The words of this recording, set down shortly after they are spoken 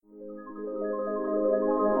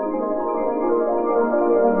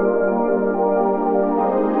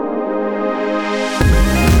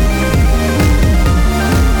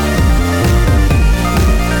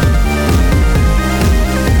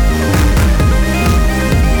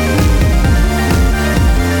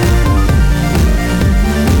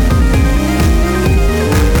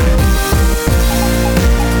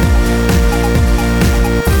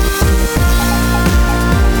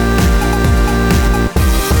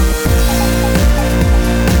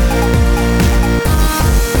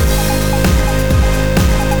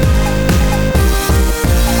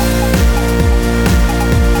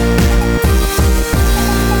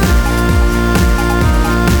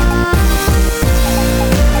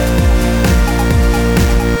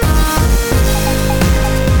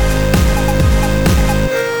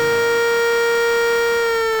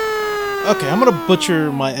gonna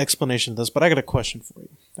butcher my explanation of this, but I got a question for you.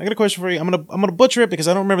 I'm gonna butcher it because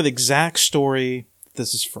I don't remember the exact story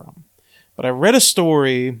this is from. But I read a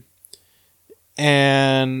story,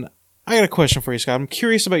 and I got a question for you, Scott. I'm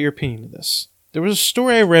curious about your opinion of this. There was a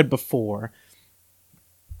story I read before,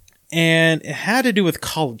 and it had to do with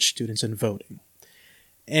college students and voting.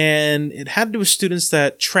 And it had to do with students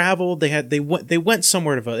that traveled. They went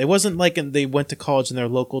somewhere to vote. It wasn't like they went to college in their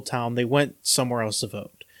local town. They went somewhere else to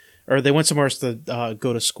vote, or they went somewhere else to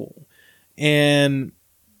go to school. And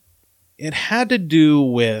it had to do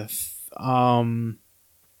with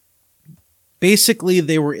basically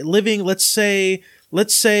they were living. Let's say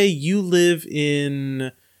you live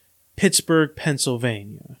in Pittsburgh,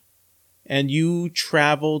 Pennsylvania, and you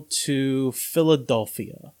traveled to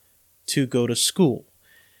Philadelphia to go to school.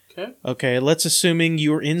 Okay, let's assuming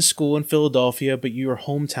you were in school in Philadelphia, but your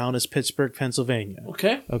hometown is Pittsburgh, Pennsylvania.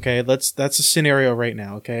 Okay, that's a scenario right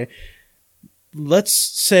now, okay? Let's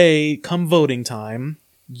say come voting time,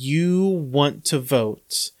 you want to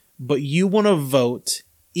vote, but you want to vote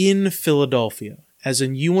in Philadelphia, as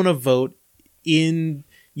in you want to vote in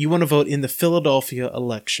the Philadelphia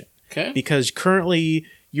election. Okay. Because currently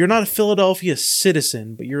you're not a Philadelphia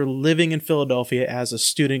citizen, but you're living in Philadelphia as a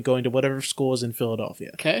student going to whatever school is in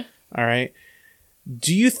Philadelphia. Okay. All right.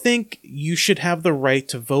 Do you think you should have the right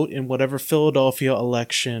to vote in whatever Philadelphia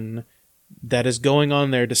election that is going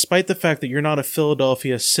on there, despite the fact that you're not a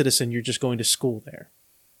Philadelphia citizen, you're just going to school there?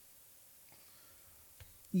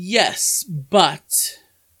 Yes, but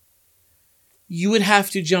you would have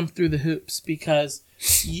to jump through the hoops because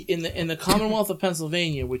in the Commonwealth of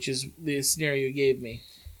Pennsylvania, which is the scenario you gave me,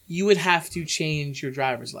 you would have to change your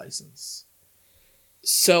driver's license.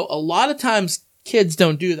 So a lot of times kids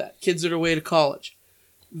don't do that. Kids that are away to college.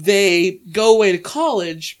 They go away to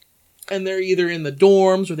college and they're either in the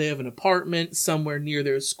dorms or they have an apartment somewhere near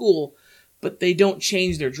their school, but they don't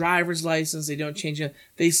change their driver's license. They don't change it.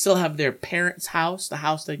 They still have their parents' house, the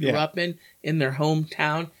house they grew up in their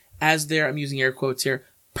hometown, as their, I'm using air quotes here,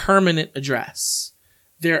 permanent address.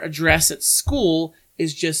 Their address at school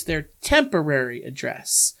is just their temporary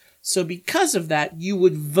address. So because of that, you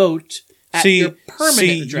would vote at your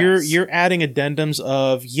permanent address. You're adding addendums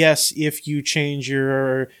of yes, if you change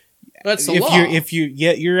your that's the law.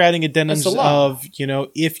 You're adding addendums of,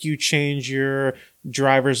 if you change your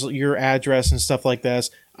your address and stuff like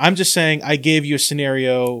this. I'm just saying I gave you a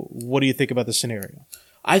scenario. What do you think about the scenario?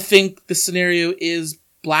 I think the scenario is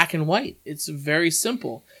black and white. It's very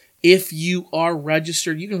simple. If you are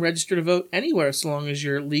registered, you can register to vote anywhere so long as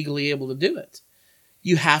you're legally able to do it.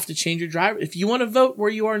 You have to change your driver. If you want to vote where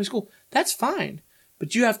you are in school, that's fine.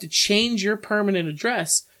 But you have to change your permanent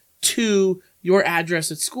address to your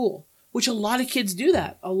address at school, which a lot of kids do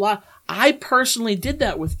that. I personally did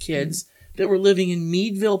that with kids that were living in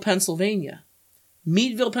Meadville, Pennsylvania.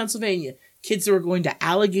 Kids that were going to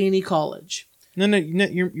Allegheny College. No,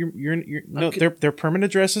 okay. Their permanent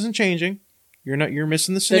address isn't changing. You're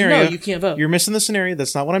missing the scenario. Then no, you can't vote. You're missing the scenario.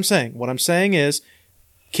 That's not what I'm saying. What I'm saying is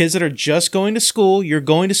kids that are just going to school, you're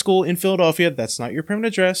going to school in Philadelphia, that's not your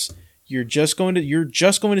permanent address. You're just going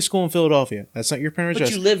to school in Philadelphia. That's not your permanent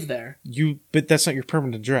address. But you live there. But that's not your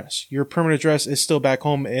permanent address. Your permanent address is still back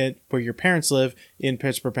home where your parents live in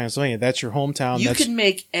Pittsburgh, Pennsylvania. That's your hometown. You can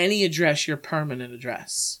make any address your permanent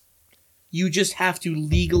address. You just have to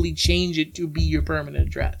legally change it to be your permanent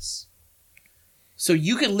address. So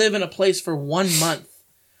you could live in a place for 1 month,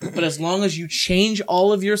 but as long as you change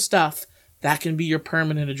all of your stuff, that can be your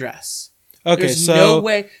permanent address. Okay,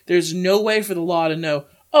 there's no way for the law to know,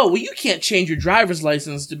 oh, well, you can't change your driver's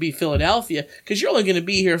license to be Philadelphia because you're only going to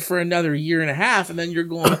be here for another year and a half, and then you're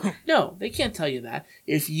going, no, they can't tell you that.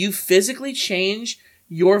 If you physically change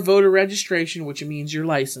your voter registration, which means your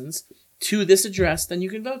license, to this address, then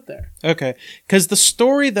you can vote there. Okay, because the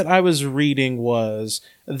story that I was reading was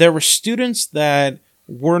there were students that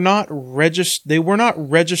were not They were not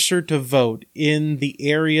registered to vote in the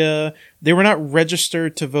area. They were not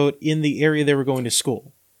registered to vote in the area they were going to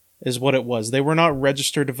school, is what it was. They were not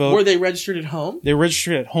registered to vote. Were they registered at home? They were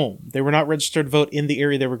registered at home. They were not registered to vote in the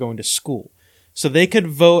area they were going to school. So they could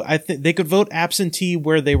vote. I think they could vote absentee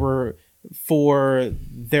where they were for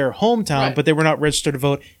their hometown, right, but they were not registered to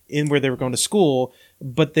vote in where they were going to school.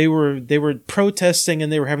 But they were protesting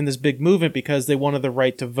and they were having this big movement because they wanted the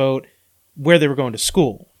right to vote where they were going to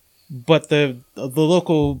school. But the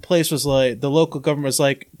local place was like, the local government was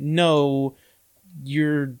like, no,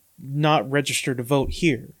 you're not registered to vote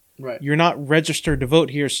here. Right. You're not registered to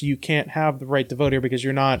vote here, so you can't have the right to vote here because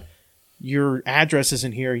you're not your address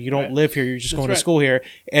isn't here. You don't Right. live here. You're just That's going right. to school here.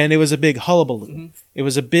 And it was a big hullabaloo. Mm-hmm. It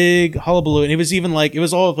was a big hullabaloo. And it was even like, it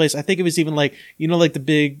was all over the place. I think it was even like, like the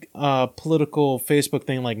big political Facebook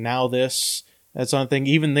thing, like Now This, that sort of thing.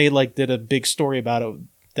 Even they like did a big story about it,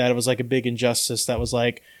 that it was like a big injustice that was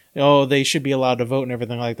like, oh, they should be allowed to vote and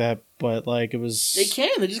everything like that. But like it was... They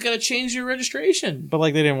can. They just got to change your registration. But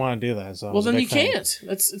like they didn't want to do that. So it Well, was a then big you thing. can't.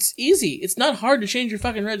 It's easy. It's not hard to change your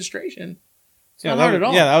fucking registration. It's not that hard was, at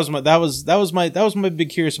all. Yeah, that was my big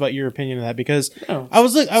curious about your opinion of that, because No. I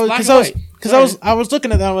was looking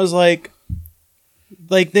at that. I was like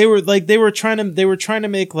they were trying to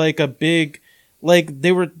make like a big, like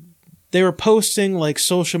they were posting like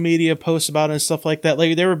social media posts about it and stuff like that.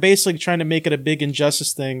 Like they were basically trying to make it a big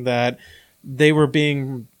injustice thing, that they were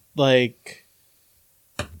being like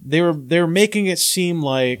they were making it seem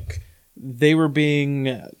like they were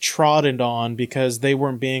being trodden on because they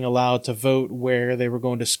weren't being allowed to vote where they were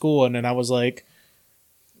going to school. And then I was like,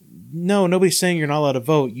 no, nobody's saying you're not allowed to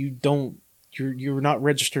vote. You're not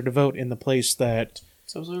registered to vote in the place that...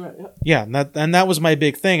 That's absolutely right. Yeah, and that was my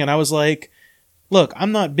big thing. And I was like, look,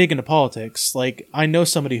 I'm not big into politics. Like, I know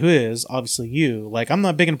somebody who is, obviously you. Like, I'm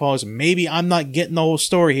not big into politics. Maybe I'm not getting the whole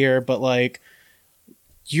story here, but like,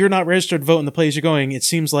 you're not registered to vote in the place you're going. It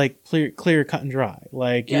seems like clear, cut and dry.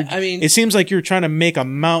 Like, Yeah, I mean, it seems like you're trying to make a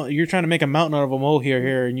mountain. You're trying to make a mountain out of a molehill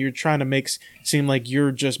here, and you're trying to make seem like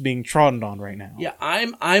you're just being trodden on right now. yeah,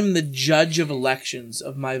 I'm the judge of elections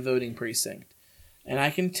of my voting precinct, and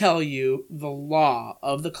I can tell you the law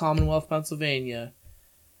of the Commonwealth of Pennsylvania.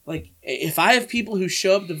 Like, if I have people who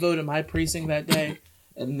show up to vote at my precinct that day,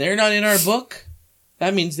 and they're not in our book,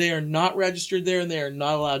 that means they are not registered there, and they are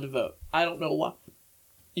not allowed to vote. I don't know why.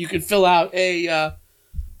 You could fill out a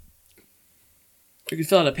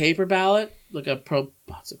paper ballot, like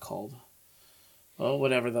what's it called? Oh,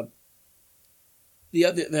 whatever the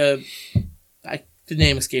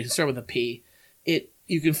name escapes. It starts with a P.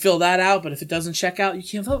 You can fill that out, but if it doesn't check out, you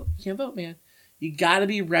can't vote. You can't vote, man. You got to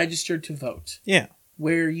be registered to vote. Yeah.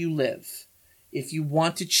 Where you live. If you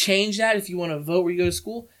want to change that, if you want to vote where you go to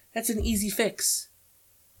school, that's an easy fix.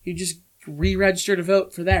 You just re-register to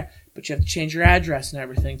vote for there. But you have to change your address and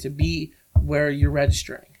everything to be where you're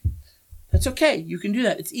registering. That's okay. You can do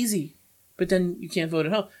that. It's easy. But then you can't vote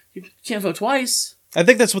at home. You can't vote twice. I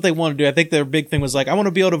think that's what they want to do. I think their big thing was like, I want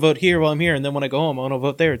to be able to vote here while I'm here, and then when I go home, I want to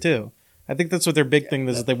vote there too. I think that's what their big thing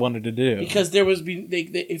is that they wanted to do. Because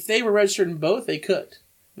if they were registered in both, they could.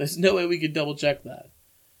 There's no way we could double check that.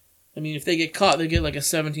 I mean, if they get caught, they get like a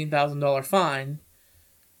 $17,000 fine.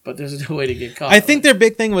 But there's no way to get caught. I think their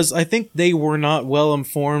big thing was, I think they were not well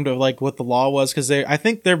informed of like what the law was, because I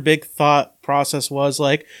think their big thought process was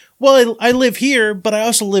like, well, I live here, but I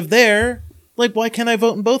also live there. Like, why can't I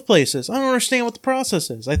vote in both places? I don't understand what the process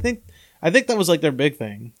is. I think that was like their big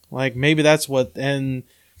thing. Like, maybe that's what, and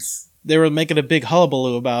they were making a big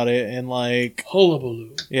hullabaloo about it, and like...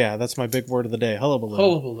 Hullabaloo. Yeah, that's my big word of the day, hullabaloo.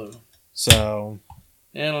 Hullabaloo. So...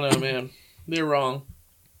 I don't know, man. They're wrong.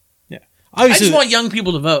 Yeah. Obviously, I just want young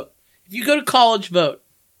people to vote. If you go to college, vote.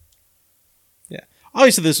 Yeah.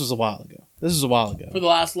 Obviously, this was a while ago. For the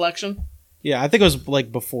last election? Yeah, I think it was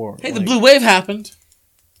like before. Hey, like, the blue wave happened.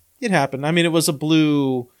 It happened. I mean, it was a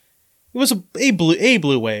blue... It was a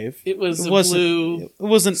blue wave. It was It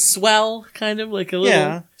wasn't swell, kind of like a little.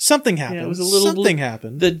 Yeah, something happened. Yeah, it was a little something blue.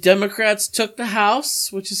 happened. The Democrats took the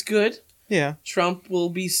House, which is good. Yeah, Trump will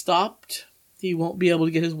be stopped. He won't be able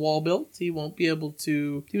to get his wall built. He won't be able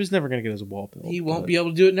to. He was never going to get his wall built. He won't be able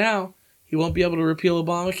to do it now. He won't be able to repeal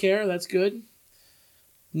Obamacare. That's good.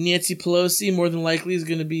 Nancy Pelosi more than likely is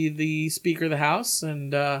going to be the Speaker of the House,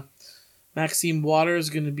 and Maxine Waters is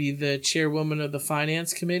going to be the chairwoman of the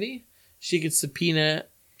Finance Committee. She could subpoena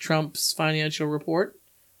Trump's financial report,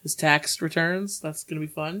 his tax returns. That's going to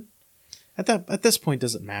be fun. At this point,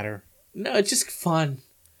 does it matter? No, it's just fun.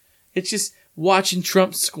 It's just watching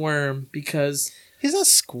Trump squirm because... He's not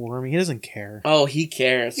squirming. He doesn't care. Oh, he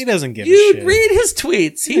cares. He doesn't give a You shit. read his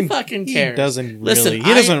tweets. He fucking cares. He doesn't really. Listen,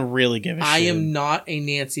 he doesn't really give a shit. I am not a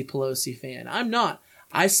Nancy Pelosi fan. I'm not.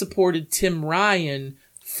 I supported Tim Ryan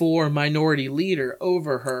for minority leader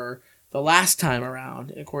over her the last time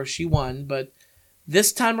around. Of course, she won. But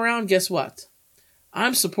this time around, guess what?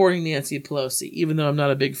 I'm supporting Nancy Pelosi, even though I'm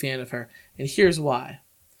not a big fan of her. And here's why.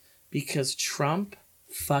 Because Trump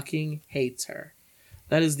fucking hates her.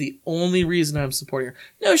 That is the only reason I'm supporting her.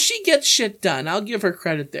 No, she gets shit done. I'll give her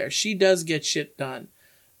credit there. She does get shit done.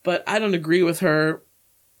 But I don't agree with her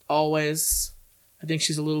always. I think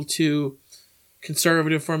she's a little too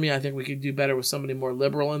conservative for me. I think we could do better with somebody more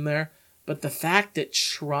liberal in there. But the fact that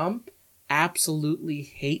Trump absolutely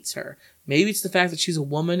hates her. Maybe it's the fact that she's a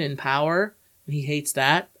woman in power and he hates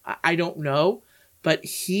that. I don't know, but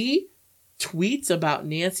he tweets about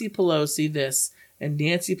Nancy Pelosi this and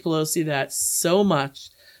Nancy Pelosi that so much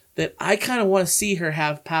that I kind of want to see her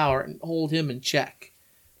have power and hold him in check,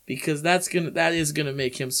 because that is gonna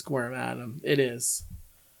make him squirm at him. It is.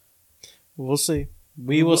 We'll see.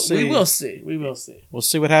 We will see. We will see. We will see. We'll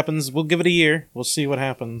see what happens. We'll give it a year. We'll see what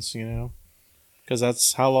happens, because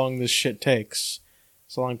that's how long this shit takes.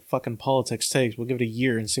 It's how long fucking politics takes. We'll give it a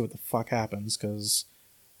year and see what the fuck happens, because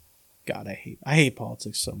God, I hate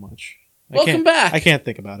politics so much. Welcome back. I can't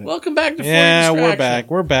think about it. Welcome back to Yeah, we're back.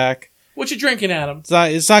 We're back. What you drinking, Adam?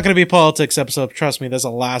 It's not going to be a politics episode. Trust me. That's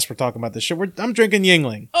the last we're talking about this shit. I'm drinking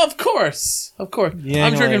Yingling. Of course. Yingling.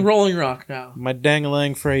 I'm drinking Rolling Rock now. My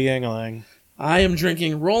dangalang for a Yingling. I am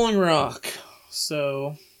drinking Rolling Rock.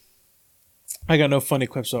 So I got no funny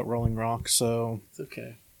quips about Rolling Rock, so it's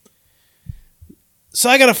okay. So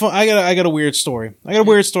I got a weird story. I've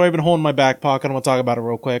been holding in my back pocket. I'm gonna talk about it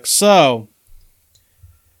real quick. So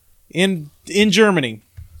in Germany,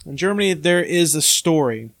 there is a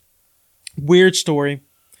story, weird story,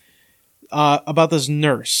 about this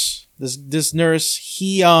nurse. This nurse,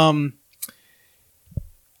 he I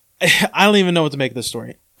don't even know what to make of this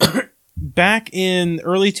story. Back in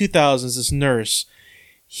early 2000s, this nurse,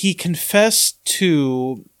 he confessed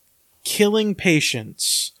to killing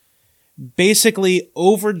patients, basically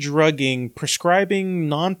over-drugging, prescribing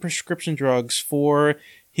non-prescription drugs for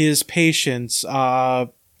his patients,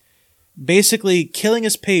 basically killing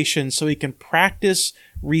his patients so he can practice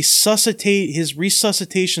his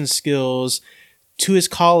resuscitation skills to his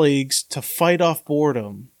colleagues to fight off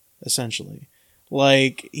boredom, essentially.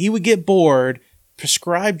 Like, he would get bored,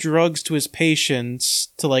 prescribe drugs to his patients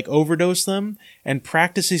to overdose them, and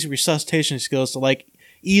practice his resuscitation skills to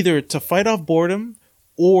either to fight off boredom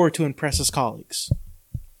or to impress his colleagues.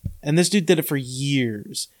 And this dude did it for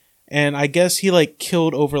years. And I guess he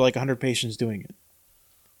killed over 100 patients doing it.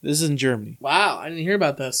 This is in Germany. Wow, I didn't hear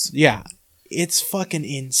about this. Yeah. It's fucking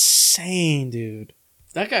insane, dude.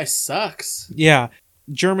 That guy sucks. Yeah.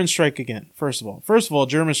 Germans strike again, first of all.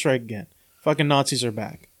 Germans strike again. Fucking Nazis are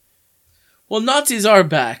back. Well, Nazis are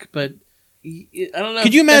back, but I don't know.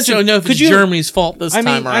 Could you imagine? If it's Germany's fault this time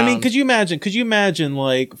around. I mean, could you imagine?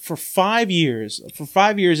 For 5 years,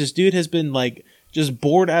 this dude has been just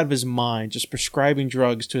bored out of his mind, just prescribing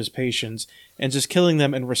drugs to his patients and just killing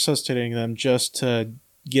them and resuscitating them just to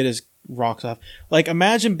get his rocks off.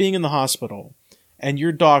 Imagine being in the hospital and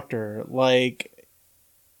your doctor,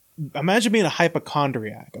 imagine being a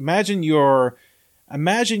hypochondriac. Imagine you're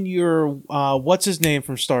what's his name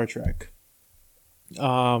from Star Trek?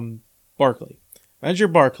 Barclay. Imagine you're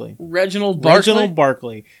Barclay. Reginald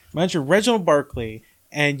Barclay? Imagine you're Reginald Barclay,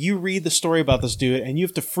 and you read the story about this dude, and you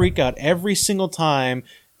have to freak out every single time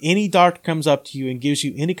any doctor comes up to you and gives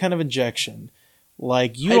you any kind of injection.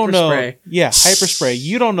 Don't know. Yeah, hyperspray.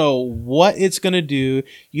 You don't know what it's going to do.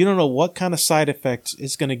 You don't know what kind of side effects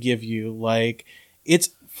it's going to give you.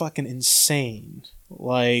 It's fucking insane.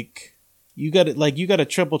 You got to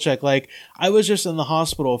triple check. I was just in the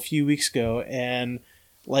hospital a few weeks ago, and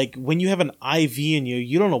when you have an IV in you,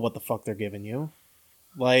 you don't know what the fuck they're giving you.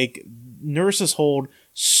 Nurses hold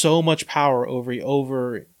so much power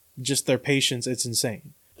over just their patients. It's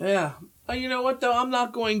insane. Yeah. You know what though? I'm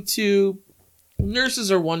not going to.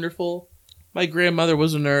 Nurses are wonderful. My grandmother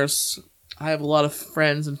was a nurse. I have a lot of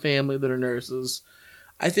friends and family that are nurses.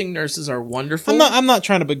 I think nurses are wonderful. I'm not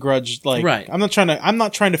trying to begrudge, right. I'm not trying to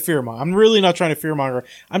fearmonger. I'm really not trying to fearmonger.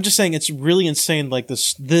 I'm just saying it's really insane,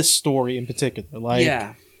 this story in particular.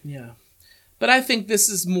 Yeah. But I think this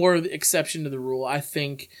is more the exception to the rule. I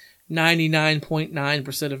think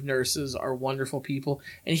 99.9% of nurses are wonderful people.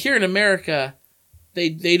 And here in America,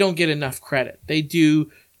 they don't get enough credit. They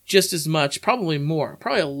do just as much, probably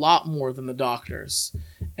a lot more than the doctors.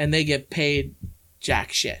 And they get paid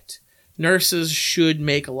jack shit. Nurses should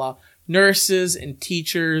make a lot. Nurses and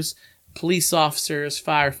teachers, police officers,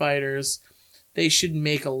 firefighters, they should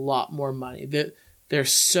make a lot more money. They're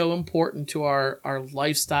so important to our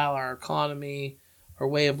lifestyle, our economy, our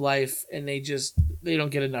way of life, and they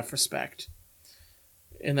don't get enough respect.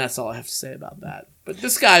 And that's all I have to say about that. But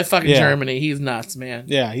this guy, Germany, he's nuts, man.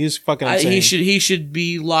 Yeah, he's fucking insane. He should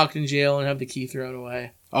be locked in jail and have the key thrown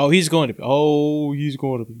away. Oh, he's going to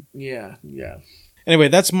be. Yeah. Anyway,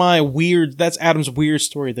 that's Adam's weird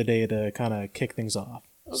story of the day to kind of kick things off.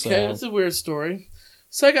 Okay, that's a weird story.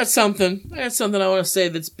 So I got something I want to say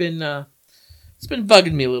that's been it's been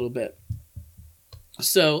bugging me a little bit.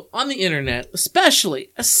 So on the internet,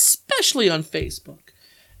 especially on Facebook,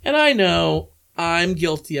 and I know I'm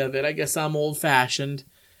guilty of it. I guess I'm old-fashioned.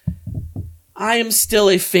 I am still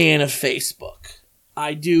a fan of Facebook.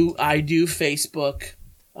 I do Facebook.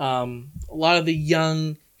 A lot of the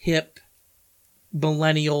young, hip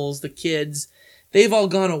millennials, the kids, they've all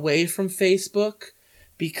gone away from Facebook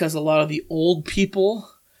because a lot of the old people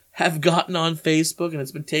have gotten on Facebook and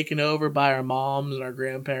it's been taken over by our moms and our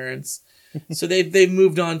grandparents. So they've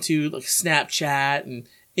moved on to like Snapchat and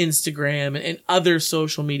Instagram and other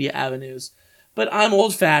social media avenues. But I'm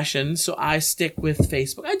old fashioned, so I stick with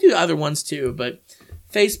Facebook. I do other ones too, but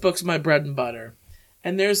Facebook's my bread and butter.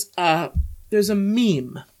 And there's a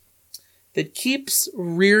meme that keeps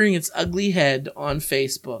rearing its ugly head on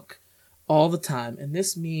Facebook all the time. And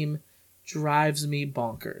this meme drives me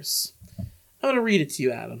bonkers. I'm going to read it to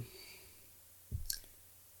you, Adam.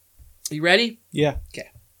 You ready? Yeah. Okay.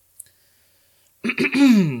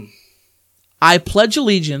 I pledge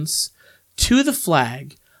allegiance to the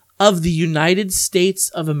flag of the United States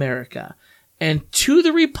of America and to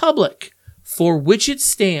the republic for which it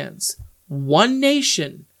stands, one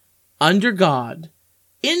nation, under God,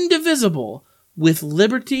 indivisible, with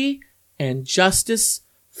liberty and justice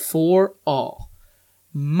for all.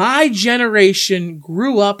 My generation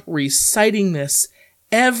grew up reciting this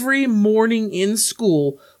every morning in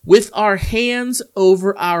school with our hands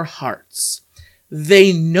over our hearts.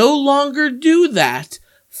 They no longer do that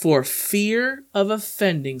for fear of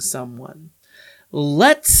offending someone.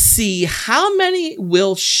 Let's see how many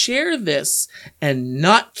will share this and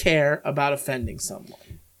not care about offending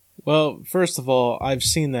someone. Well, first of all, I've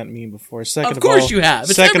seen that meme before. Second Of course you have.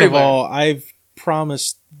 It's second everywhere. of all, I've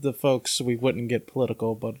promised the folks we wouldn't get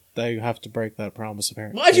political, but they have to break that promise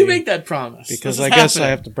apparently. Why'd you make that promise? Because This I is guess I happening.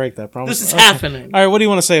 have to break that promise. This is Okay. happening. All right, what do you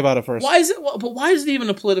want to say about it first? Why is it? But why is it even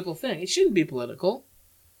a political thing? It shouldn't be political.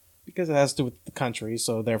 Because it has to do with the country,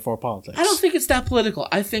 so therefore politics. I don't think it's that political.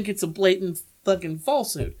 I think it's a blatant fucking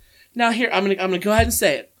falsehood. Now here, I'm gonna go ahead and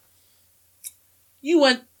say it. We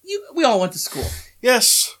all went to school.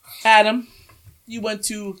 Yes. Adam, you went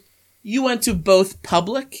to both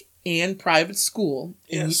public and private school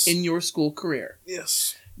Yes. in your school career.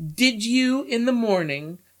 Yes. Did you in the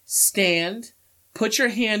morning stand, put your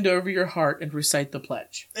hand over your heart, and recite the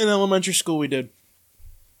pledge? In elementary school, we did.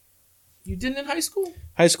 You didn't in high school?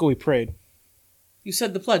 High school, we prayed. You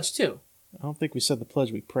said the pledge too. I don't think we said the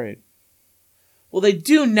pledge. We prayed. Well, they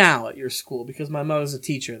do now at your school because my mother's a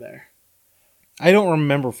teacher there. I don't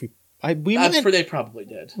remember if They probably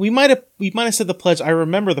did. we might have said the pledge. I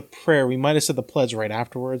remember the prayer. We might have said the pledge right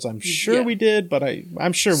afterwards. I'm sure Yeah. we did, but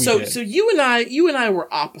I'm sure we did. So you and I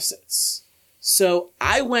were opposites. So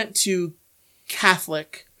I went to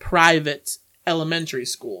Catholic private elementary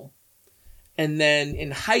school. And then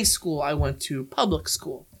in high school, I went to public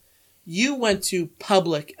school. You went to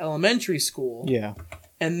public elementary school. Yeah.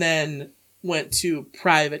 And then went to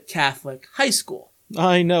private Catholic high school.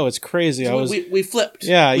 I know, it's crazy. So I was we flipped.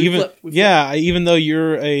 Yeah, We even flipped. even though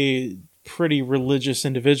you're a pretty religious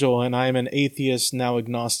individual and I'm an atheist now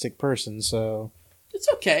agnostic person, so It's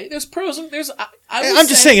okay. There's pros and there's. I'm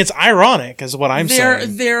just saying it's ironic, is what I'm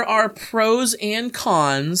saying. There are pros and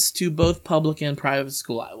cons to both public and private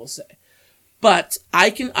school, I will say. But I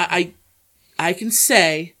can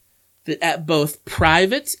say that at both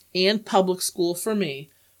private and public school for me,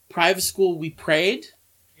 private school we prayed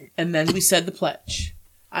and then we said the pledge.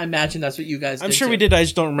 I imagine that's what you guys did. I'm sure too. we did. I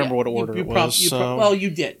just don't remember Yeah, what order it was. well, you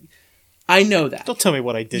did. I know that. Don't tell me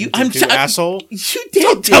what I didn't I'm do, t- asshole. You did.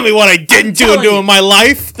 Don't tell me what I didn't do telling you. in my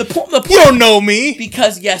life. The You point. don't know me.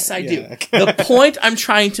 Because yes, I Yeah. do. The point I'm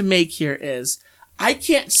trying to make here is I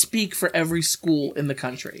can't speak for every school in the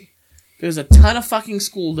country. There's a ton of fucking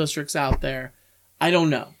school districts out there. I don't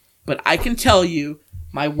know. But I can tell you,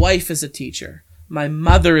 my wife is a teacher. My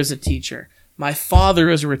mother is a teacher. My father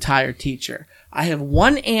is a retired teacher. I have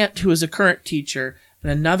one aunt who is a current teacher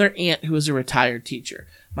and another aunt who is a retired teacher.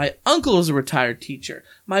 My uncle is a retired teacher.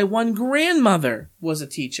 My one grandmother was a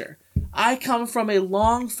teacher. I come from a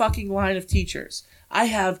long fucking line of teachers. I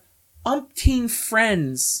have umpteen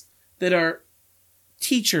friends that are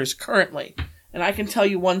teachers currently. And I can tell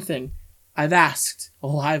you one thing. I've asked,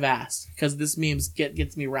 because this meme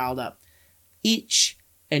gets me riled up. Each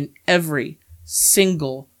and every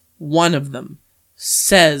single one of them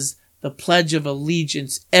says the Pledge of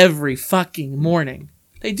Allegiance every fucking morning.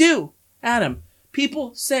 They do, Adam.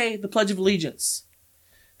 People say the Pledge of Allegiance.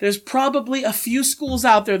 There's probably a few schools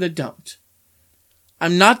out there that don't.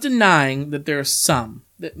 I'm not denying that there are some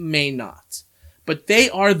that may not, but they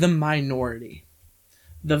are the minority.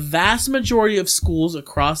 The vast majority of schools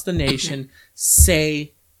across the nation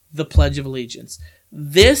say the Pledge of Allegiance.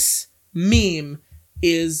 This meme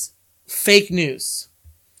is fake news.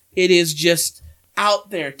 It is just out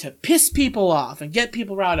there to piss people off and get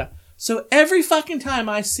people riled up. So every fucking time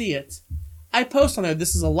I see it, I post on there,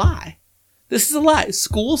 this is a lie. This is a lie.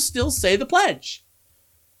 Schools still say the pledge.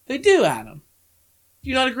 They do, Adam. Do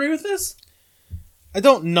you not agree with this? I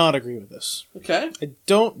don't not agree with this. Okay. I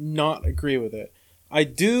don't not agree with it. I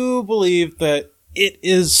do believe that it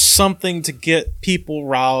is something to get people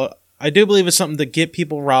riled. I do believe it's something to get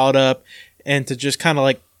people riled up and to just kind of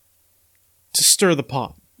like to stir the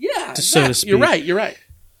pot. Yeah, so to speak. You're right.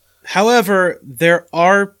 However, there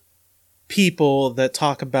are people that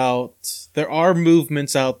talk about, there are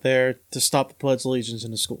movements out there to stop the Pledge of Allegiance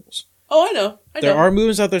in the schools. Oh, I know. There are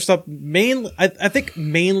movements out there to stop, mainly, I think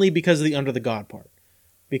mainly because of the under the God part.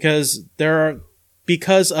 Because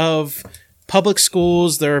of public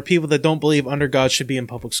schools, there are people that don't believe under God should be in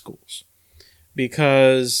public schools.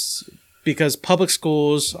 Because public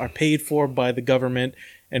schools are paid for by the government,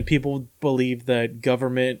 and people believe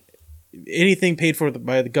that anything paid for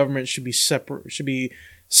by the government should be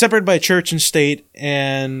separated by church and state,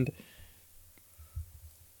 and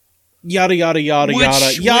yada yada yada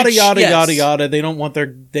yada. They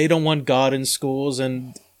don't want God in schools,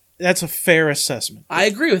 and that's a fair assessment. I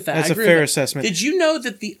agree with that. That's a fair assessment. Did you know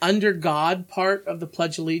that the under God part of the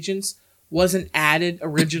Pledge of Allegiance wasn't added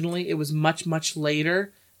originally? It was much, much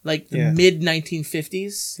later, like the mid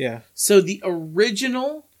 1950s. Yeah. So the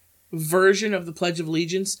original version of the Pledge of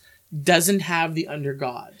Allegiance doesn't have the under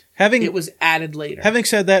God. It was added later. Having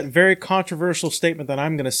said that very controversial statement that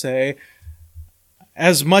I'm going to say,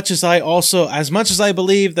 as much as I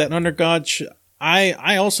believe that under God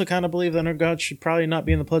I also kind of believe that under God should probably not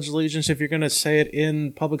be in the Pledge of Allegiance if you're going to say it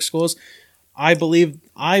in public schools. I believe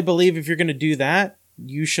if you're going to do that,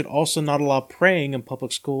 you should also not allow praying in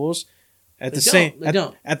public schools. At the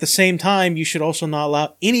same time, you should also not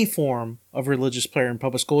allow any form of religious prayer in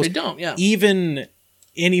public schools. They don't, yeah. Even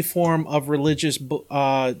any form of religious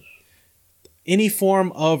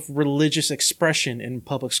expression in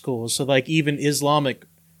public schools. So like even Islamic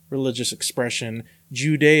religious expression,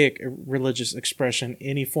 Judaic religious expression,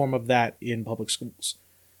 any form of that in public schools.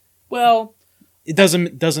 Well, it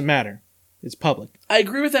doesn't matter. It's public. I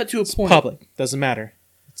agree with that to a point. Public. Doesn't matter.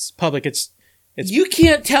 It's public. It's You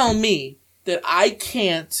can't tell me that I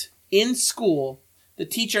can't, in school, the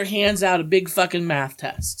teacher hands out a big fucking math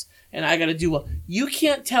test, and I gotta do well. You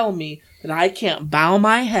can't tell me that I can't bow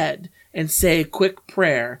my head and say a quick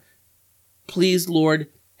prayer, please, Lord,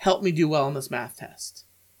 help me do well on this math test.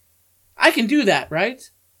 I can do that, right?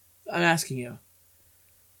 I'm asking you.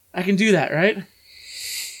 I can do that, right?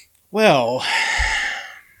 Well,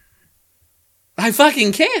 I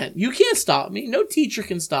fucking can. You can't stop me. No teacher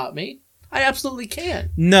can stop me. I absolutely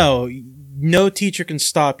can. No teacher can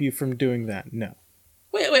stop you from doing that. No.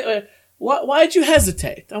 Wait. Why'd you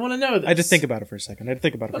hesitate? I want to know this. I had to think about it for a second. I had to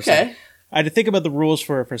think about the rules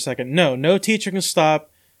for a second. No teacher can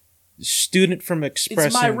stop student from expressing.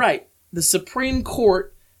 It's my right. The Supreme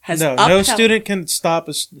Court has upheld. No student can stop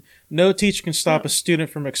no teacher can stop a student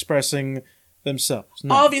from expressing themselves.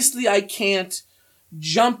 No. Obviously, I can't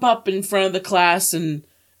jump up in front of the class and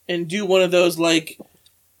do one of those like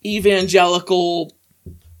evangelical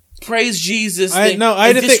praise Jesus thing. I'm not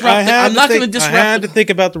going to disrupt. I had to think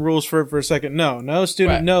about the rules for a second. No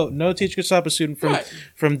student, right. no teacher can stop a student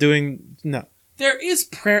from doing. No. There is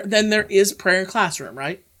prayer. Then there is prayer in classroom,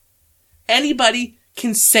 right? Anybody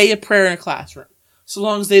can say a prayer in a classroom, so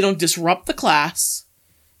long as they don't disrupt the class,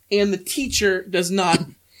 and the teacher does not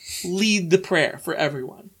lead the prayer for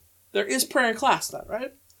everyone. There is prayer in class, though,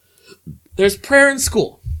 right? There's prayer in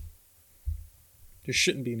school. There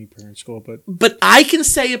shouldn't be any prayer in school, but I can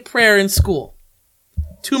say a prayer in school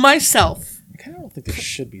to myself. I kind of don't think there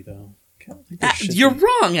should be, though. You're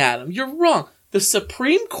wrong, Adam. You're wrong. The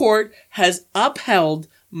Supreme Court has upheld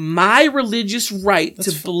my religious right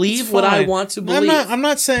to believe what I want to believe. I'm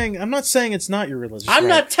not saying it's not your religious right. I'm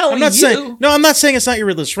not telling you. I'm not saying it's not your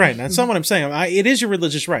religious right. That's not what I'm saying. It is your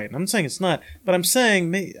religious right. I'm saying it's not. But I'm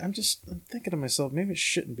saying I'm thinking to myself, maybe it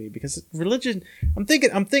shouldn't be, because religion. I'm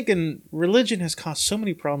thinking religion has caused so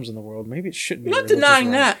many problems in the world. Maybe it shouldn't be. I'm not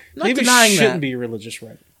denying that. Maybe it shouldn't be your religious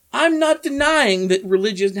right. I'm not denying that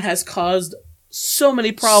religion has caused so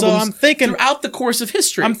many problems throughout the course of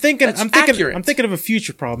history. I'm thinking of a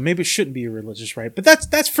future problem. Maybe it shouldn't be a religious right, but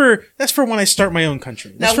that's for when I start my own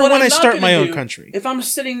country. That's for when I start my own country. If I'm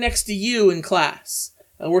sitting next to you in class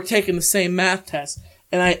and we're taking the same math test,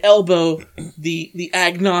 and I elbow the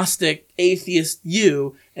agnostic atheist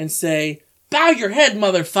you and say, "Bow your head,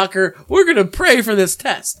 motherfucker. We're gonna pray for this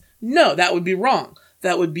test." No, that would be wrong.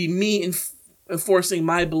 That would be me enforcing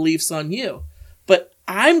my beliefs on you. But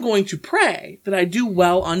I'm going to pray that I do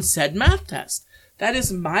well on said math test. That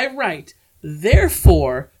is my right.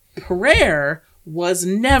 Therefore, prayer was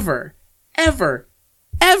never, ever,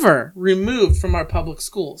 ever removed from our public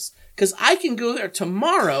schools. Because I can go there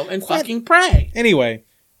tomorrow and fucking pray. Anyway.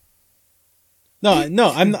 I'm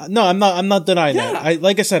not denying that.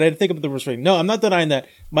 Like I said, I had to think about the restraint. No, I'm not denying that.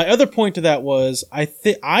 My other point to that was, I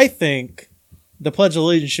think the Pledge of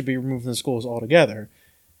Allegiance should be removed from the schools altogether.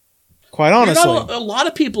 Quite honestly. A lot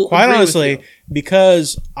of people quite agree honestly, with you.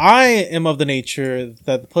 because I am of the nature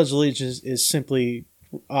that the Pledge of Allegiance is simply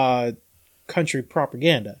country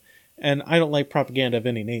propaganda. And I don't like propaganda of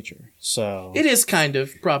any nature. So it is kind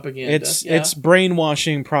of propaganda. It's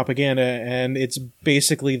brainwashing propaganda, and it's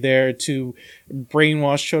basically there to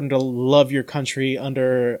brainwash children to love your country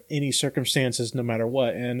under any circumstances, no matter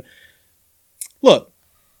what. And look,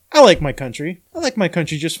 I like my country. I like my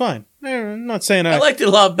country just fine. I'm not saying I liked it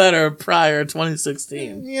a lot better prior to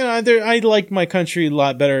 2016. You know, I like my country a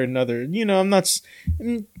lot better than other. You know,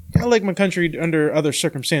 I like my country under other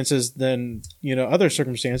circumstances than, other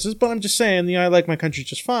circumstances, but I'm just saying, I like my country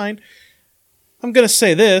just fine. I'm going to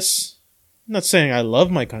say this. I'm not saying I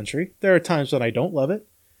love my country. There are times when I don't love it.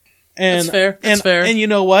 And, That's fair. And you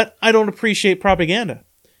know what? I don't appreciate propaganda.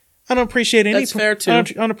 I don't appreciate any. That's fair too. I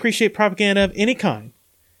don't appreciate propaganda of any kind.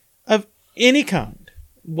 Of any kind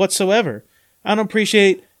whatsoever. I don't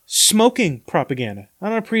appreciate smoking propaganda. I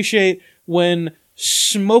don't appreciate when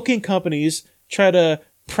smoking companies try to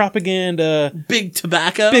propaganda big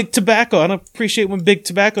tobacco. I don't appreciate when big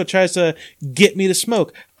tobacco tries to get me to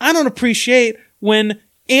smoke. I don't appreciate when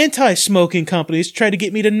anti-smoking companies try to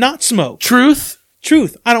get me to not smoke. Truth.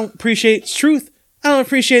 I don't appreciate truth. I don't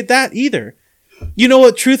appreciate that either. You know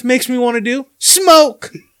what truth makes me want to do?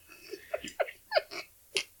 Smoke.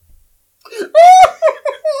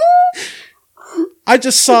 I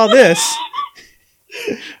just saw this.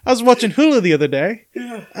 I was watching Hulu the other day,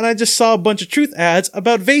 and I just saw a bunch of truth ads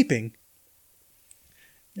about vaping.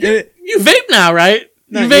 You vape now, right?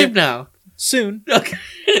 You vape now. Soon. Okay.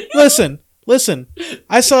 Listen.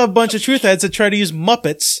 I saw a bunch of truth ads that try to use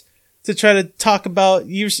Muppets to try to talk about...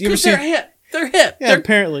 You ever seen... They're hip. Yeah,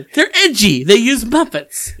 apparently. They're edgy. They use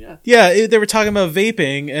Muppets. Yeah, they were talking about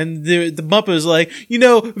vaping, and the Muppet was like,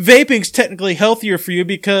 vaping's technically healthier for you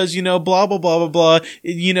because, blah, blah, blah, blah, blah.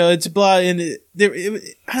 It's blah, and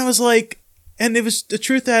I was like... And it was the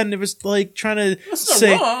truth ad, and it was like trying to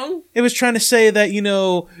say... wrong. It was trying to say that,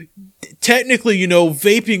 technically,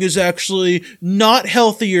 vaping is actually not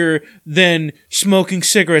healthier than smoking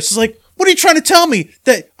cigarettes. It's like, what are you trying to tell me?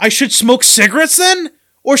 That I should smoke cigarettes then?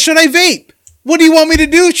 Or should I vape? What do you want me to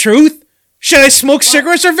do, Truth? Should I smoke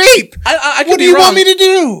cigarettes or vape? What do you want me to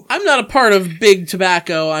do? I'm not a part of big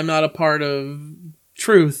tobacco. I'm not a part of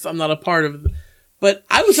truth. I'm not a part of... But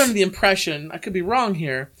I was under the impression, I could be wrong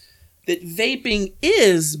here, that vaping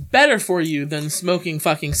is better for you than smoking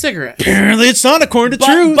fucking cigarettes. Apparently it's not, according to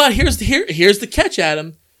truth. But here's the catch,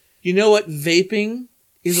 Adam. You know what vaping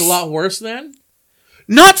is a lot worse than?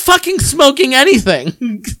 Not fucking smoking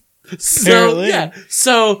anything. So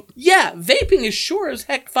vaping is sure as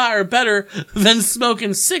heck fire better than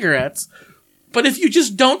smoking cigarettes. But if you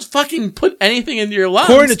just don't fucking put anything into your lungs,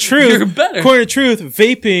 according to truth, you're better. According to truth,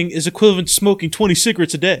 vaping is equivalent to smoking 20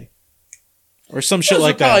 cigarettes a day. Or some shit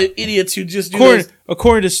like that. Probably idiots who just do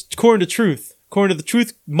according to truth. According to the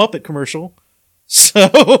Truth Muppet commercial.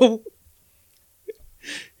 So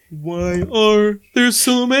why are there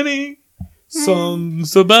so many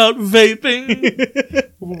songs about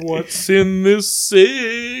vaping? What's in this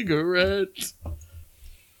cigarette?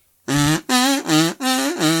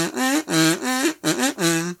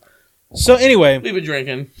 So anyway, we've been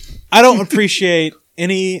drinking. I don't appreciate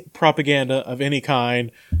any propaganda of any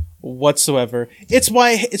kind whatsoever. It's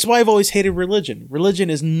why I've always hated religion. Religion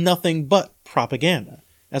is nothing but propaganda.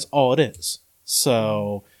 That's all it is.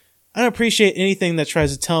 So I don't appreciate anything that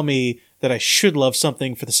tries to tell me that I should love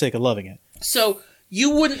something for the sake of loving it. So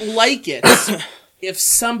you wouldn't like it if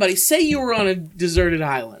somebody, say you were on a deserted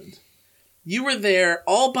island. You were there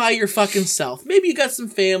all by your fucking self. Maybe you got some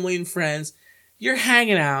family and friends. You're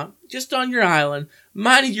hanging out just on your island,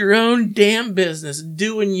 minding your own damn business,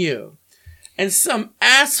 doing you. And some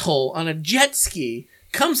asshole on a jet ski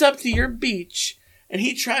comes up to your beach and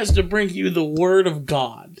he tries to bring you the word of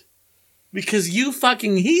God. Because you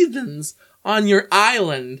fucking heathens on your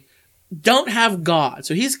island don't have God.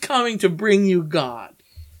 So he's coming to bring you God.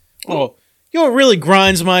 Oh, you know what really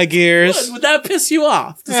grinds my gears? Would that piss you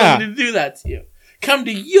off to somebody to do that to you? Come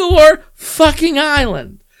to your fucking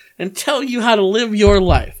island and tell you how to live your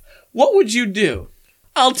life. What would you do?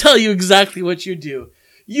 I'll tell you exactly what you do.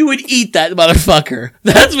 You would eat that motherfucker.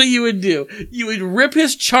 That's what you would do. You would rip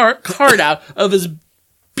his heart out of his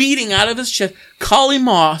beating out of his chest, Kali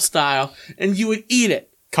Ma style, and you would eat it.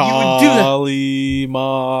 Kali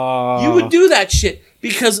Ma. You would do that shit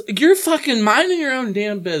because you're fucking minding your own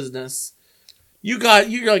damn business. You're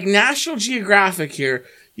like National Geographic here.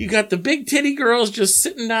 You got the big titty girls just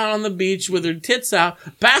sitting down on the beach with their tits out,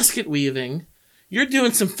 basket weaving. You're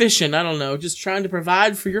doing some fishing, I don't know, just trying to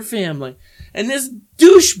provide for your family. And this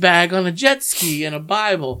douchebag on a jet ski and a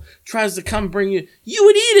Bible tries to come bring you. You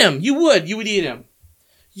would eat him. You would eat him.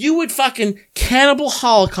 You would fucking cannibal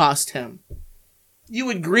Holocaust him. You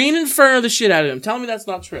would Green Inferno the shit out of him. Tell me that's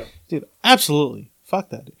not true. Dude, absolutely. Fuck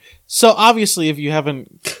that, dude. So obviously, if you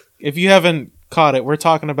haven't caught it, we're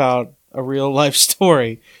talking about a real life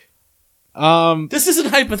story. This isn't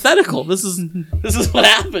hypothetical. This is what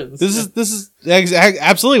happens. This is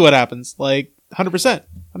absolutely what happens. Like 100%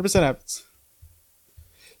 happens.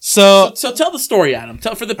 So tell the story, Adam.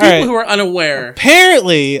 Tell for the people who are unaware.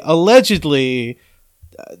 Apparently, allegedly,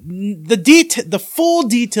 the full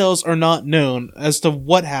details are not known as to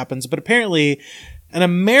what happens, but apparently, an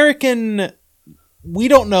American, we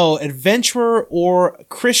don't know, adventurer or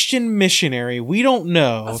Christian missionary, we don't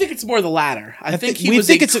know. I think it's more the latter. I think he was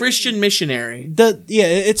a Christian missionary.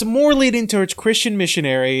 It's more leading towards Christian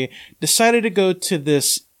missionary, decided to go to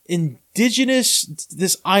this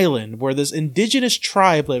island where this indigenous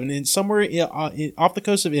tribe living in somewhere off the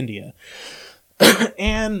coast of India.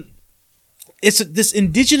 And it's this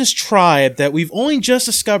indigenous tribe that we've only just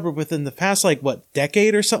discovered within the past,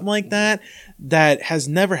 decade or something like that has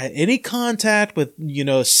never had any contact with,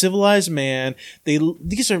 civilized man.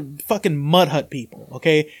 These are fucking mud hut people,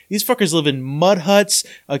 okay? These fuckers live in mud huts,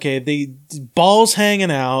 okay? Balls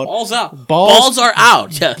hanging out. Balls out. Balls are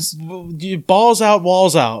out, yes. Balls out,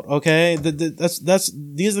 walls out, okay? These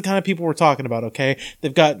are the kind of people we're talking about, okay?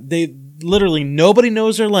 Literally nobody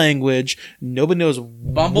knows their language. Nobody knows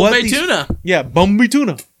Bumblebee tuna. Yeah, Bumblebee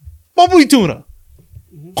tuna. Bumblebee tuna.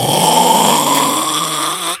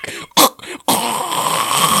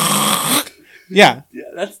 Yeah.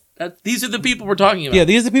 These are the people we're talking about. Yeah,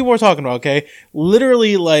 these are the people we're talking about, okay?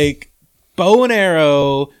 Literally, bow and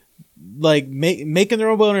arrow, making their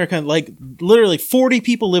own bow and arrow, literally 40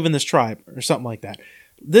 people live in this tribe, or something like that.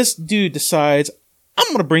 This dude decides, I'm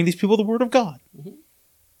going to bring these people the word of God. Mm-hmm.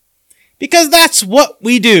 Because that's what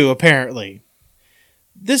we do, apparently.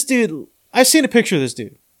 This dude, I've seen a picture of this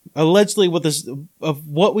dude. Allegedly, of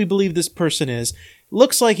what we believe this person is.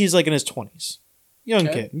 Looks like he's in his 20s. Young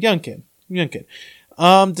kid.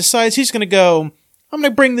 Decides he's going to go, I'm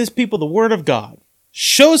going to bring these people the word of God.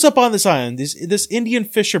 Shows up on this island, this Indian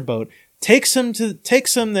fisher boat. Takes him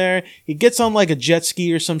there. He gets on a jet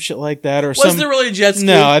ski or some shit like that. Was there really a jet ski?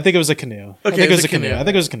 No, I think it was a canoe. Okay, I think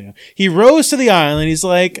it was a canoe. He rows to the island. He's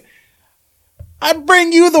like, I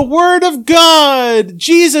bring you the word of God.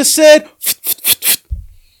 Jesus said,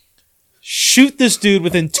 shoot this dude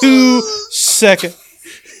within 2 seconds.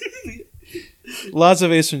 Lots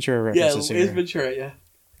of Ace Ventura references here. Yeah, Ace Ventura, yeah.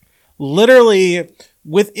 Literally,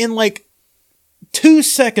 within 2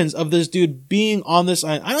 seconds of this dude being on this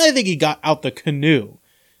island, I don't even think he got out the canoe.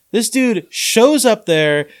 This dude shows up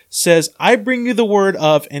there, says, I bring you the word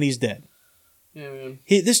of, and he's dead. Yeah, man.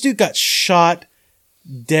 This dude got shot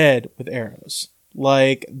dead with arrows.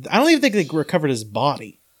 I don't even think they recovered his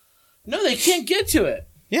body. No, they can't get to it.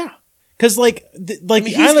 Yeah. Because, the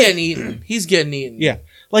island... getting eaten. He's getting eaten. Yeah.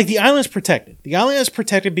 The island's protected. The island is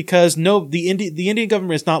protected because the Indian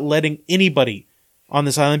government is not letting anybody on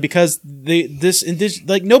this island because they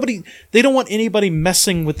don't want anybody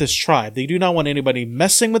messing with this tribe. They do not want anybody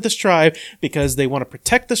messing with this tribe because they want to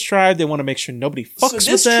protect this tribe. They want to make sure nobody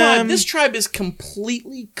fucks with them. This tribe is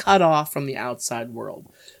completely cut off from the outside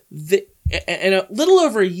world. And a little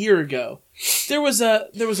over a year ago, there was an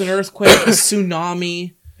earthquake, a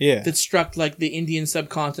tsunami that struck the Indian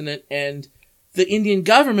subcontinent, and the Indian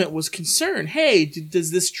government was concerned. Hey,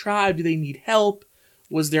 does this tribe, do they need help?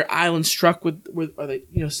 Was their island struck with are they,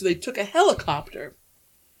 so they took a helicopter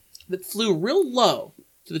that flew real low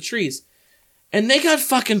to the trees, and they got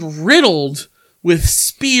fucking riddled with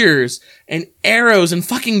spears and arrows and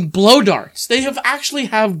fucking blow darts. They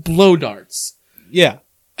have blow darts. Yeah.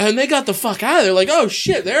 And they got the fuck out of there. Oh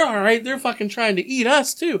shit, they're all right. They're fucking trying to eat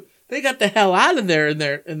us too. They got the hell out of there in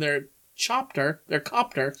their chopper.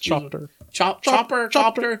 Chopper.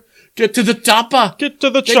 Get to the chopper. Get to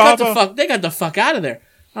the chopper. They got the fuck out of there.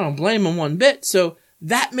 I don't blame them one bit. So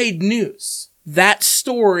that made news. That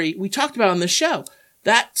story we talked about on the show.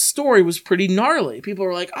 That story was pretty gnarly. People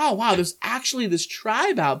were like, "Oh wow, there's actually this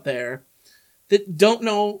tribe out there that don't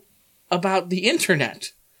know about the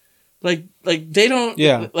internet." Like they don't.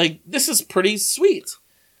 Yeah. This is pretty sweet.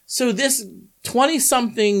 So this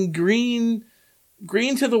 20-something green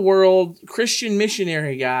to the world Christian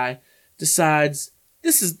missionary guy decides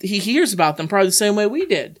he hears about them probably the same way we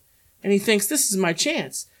did. and he thinks, this is my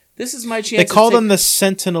chance. This is my chance. They call them the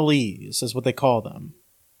Sentinelese, is what they call them.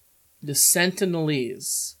 The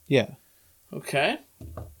Sentinelese. Yeah. Okay.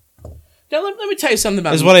 Now, let me tell you something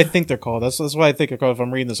about... That's what I think they're called. That's what I think they're called if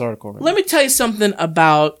I'm reading this article right. Let me tell you something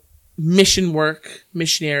about mission work,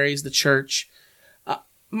 missionaries, the church.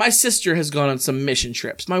 My sister has gone on some mission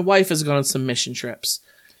trips. My wife has gone on some mission trips.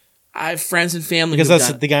 I have friends and family because that's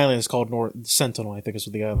the island is called Sentinel. I think is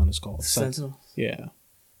what the island is called. Sentinel. Yeah.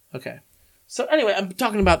 Okay. So anyway, I'm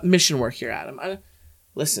talking about mission work here, Adam.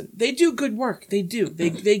 Listen, they do good work. They do.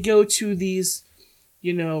 They go to these,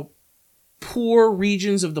 poor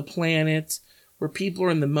regions of the planet where people are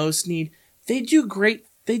in the most need. They do great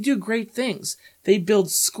things. They build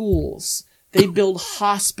schools. They build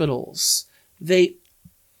hospitals. They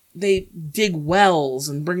dig wells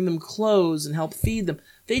and bring them clothes and help feed them.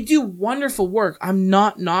 They do wonderful work. I'm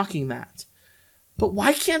not knocking that. But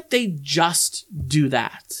why can't they just do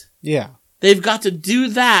that? Yeah. They've got to do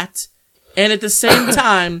that and at the same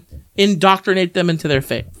time indoctrinate them into their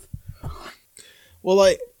faith.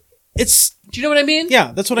 Well, do you know what I mean?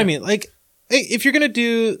 Yeah, that's what I mean. Like, hey, if you're gonna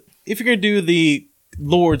do the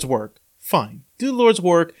Lord's work, fine. Do the Lord's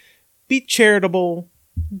work. Be charitable.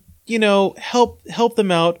 Help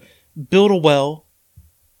them out. Build a well.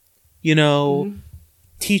 Mm-hmm.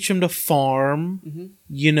 Teach them to farm.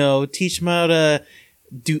 Mm-hmm. Teach them how to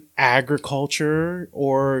do agriculture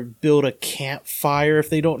or build a campfire if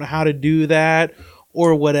they don't know how to do that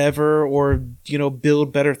or whatever, or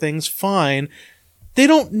build better things. Fine. They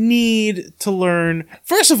don't need to learn.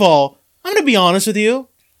 First of all, I'm going to be honest with you.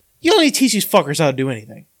 You don't need to teach these fuckers how to do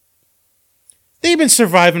anything. They've been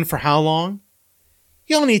surviving for how long?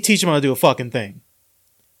 You don't need to teach them how to do a fucking thing.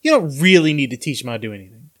 You don't really need to teach them how to do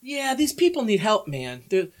anything. Yeah, these people need help, man.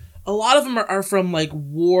 A lot of them are from like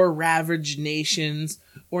war-ravaged nations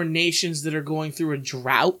or nations that are going through a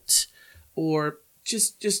drought or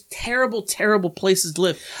just terrible, terrible places to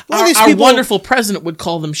live. Our wonderful president would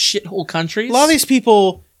call them shithole countries. A lot of these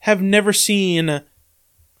people have never seen. A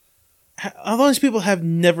lot of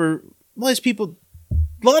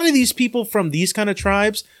these people from these kind of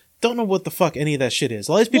tribes don't know what the fuck any of that shit is.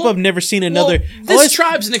 A lot of these people have never seen another. This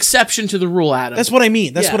tribe's an exception to the rule, Adam. That's what I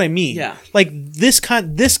mean. That's what I mean. Yeah. Like this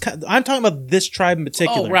kind. I'm talking about this tribe in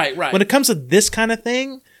particular. Oh, right. When it comes to this kind of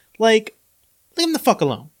thing, like, leave them the fuck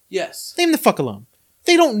alone. Yes. Leave them the fuck alone.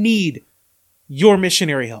 They don't need your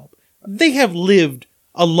missionary help. They have lived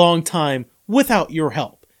a long time without your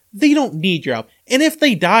help. They don't need your help. And if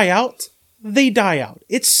they die out, they die out.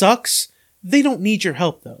 It sucks. They don't need your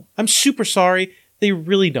help, though. I'm super sorry. They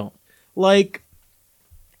really don't. Like,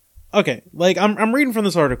 okay, like, I'm reading from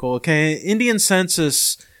this article, okay? Indian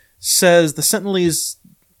census says the Sentinelese,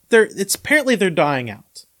 apparently they're dying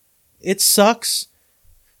out. It sucks,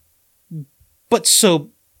 but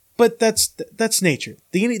that's nature.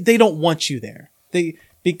 They don't want you there. They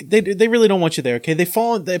really don't want you there. Okay,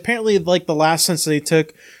 apparently, like, the last census they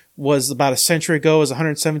took was about a century ago. It was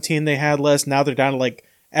 117 they had less. Now they're down to like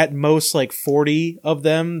at most like 40 of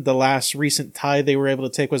them. The last recent tithe they were able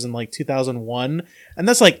to take was in like 2001, and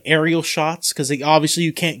that's like aerial shots because obviously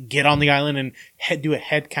you can't get on the island and do a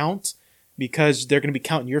head count because they're going to be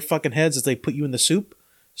counting your fucking heads as they put you in the soup.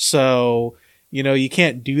 So you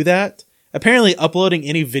can't do that. Apparently, uploading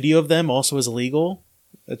any video of them also is illegal,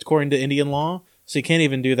 according to Indian law. So you can't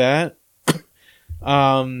even do that.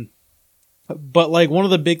 But like one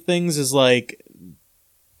of the big things is like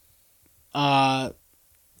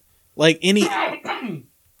any,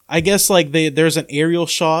 I guess like there's an aerial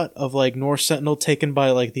shot of like North Sentinel taken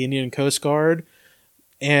by like the Indian Coast Guard,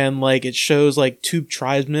 and like it shows like two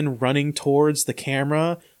tribesmen running towards the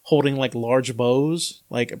camera holding like large bows,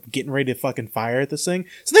 like getting ready to fucking fire at this thing.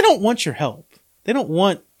 So they don't want your help. They don't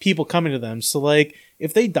want people coming to them. So like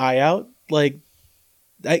if they die out, like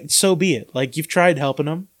so be it. Like you've tried helping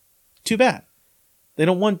them. Too bad. They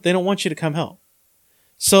don't want you to come help.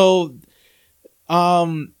 So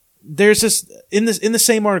there's this in the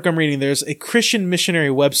same article I'm reading, there's a Christian missionary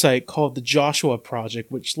website called the Joshua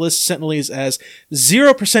Project, which lists Sentinelese as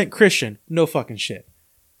 0% Christian. No fucking shit.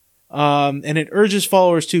 And it urges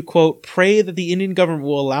followers to, quote, pray that the Indian government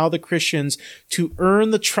will allow the Christians to earn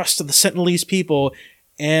the trust of the Sentinelese people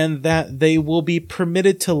and that they will be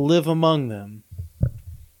permitted to live among them.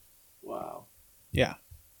 Wow. Yeah.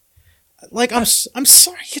 Like, I'm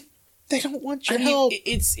sorry. They don't want your help.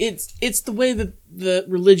 It's the way that the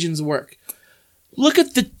religions work. Look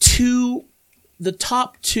at the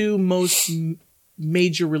top two most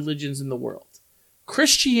major religions in the world.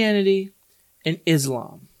 Christianity and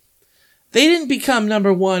Islam. They didn't become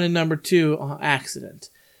number one and number two on accident.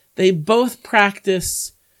 They both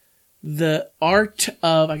practice the art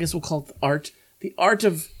of, I guess we'll call it the art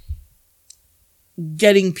of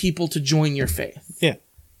getting people to join your faith. Yeah.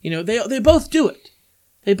 They both do it.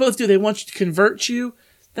 They both do. They want you to convert you.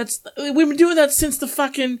 We've been doing that since the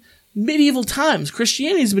fucking medieval times.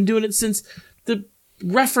 Christianity's been doing it since the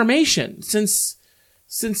Reformation, since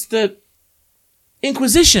the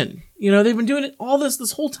Inquisition. They've been doing it all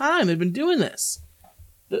this whole time. They've been doing this.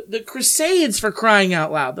 The Crusades, for crying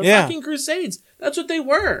out loud. The fucking Crusades. That's what they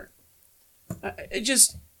were. They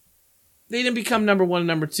didn't become number one and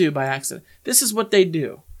number two by accident. This is what they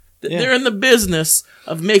do. They're in the business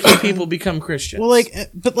of making people become Christians. Well,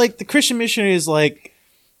 but the Christian missionaries,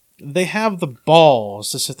 they have the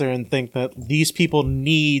balls to sit there and think that these people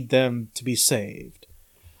need them to be saved.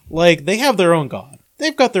 They have their own God.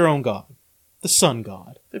 They've got their own God. The sun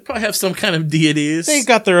god. They probably have some kind of deities. They've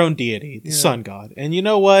got their own deity, the sun god. And you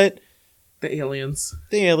know what? The aliens.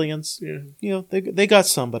 Yeah. They got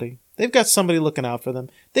somebody. They've got somebody looking out for them.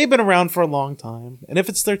 They've been around for a long time. And if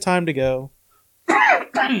it's their time to go,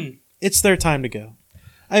 it's their time to go.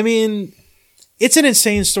 I mean, it's an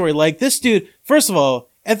insane story. This dude, first of all,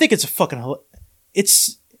 I think it's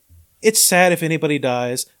it's sad if anybody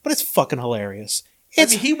dies, but it's fucking hilarious.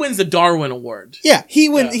 He wins the Darwin Award. Yeah,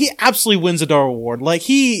 he absolutely wins the Darwin Award.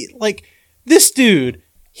 This dude,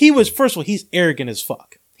 first of all, he's arrogant as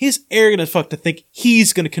fuck. He's arrogant as fuck to think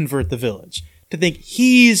he's going to convert the village. To think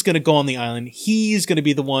he's going to go on the island. He's going to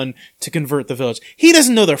be the one to convert the village. He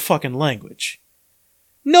doesn't know their fucking language.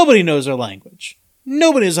 Nobody knows their language.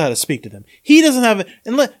 Nobody knows how to speak to them. He doesn't have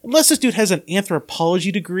unless this dude has an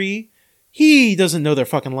anthropology degree, he doesn't know their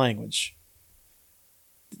fucking language.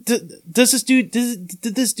 Did this dude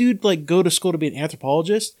go to school to be an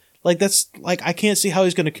anthropologist? I can't see how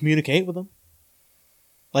he's going to communicate with them.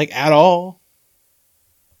 At all.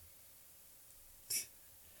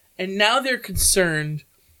 And now they're concerned.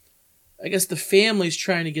 I guess the family's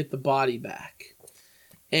trying to get the body back.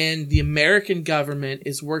 And the American government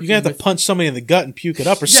is working. You're gonna have to punch somebody in the gut and puke it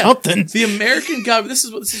up or something. The American government. This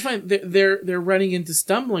is fine. They're running into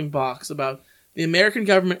stumbling blocks about the American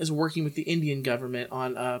government is working with the Indian government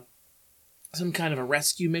on some kind of a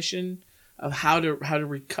rescue mission of how to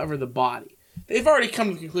recover the body. They've already come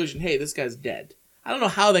to the conclusion, hey, this guy's dead. I don't know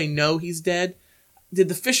how they know he's dead. Did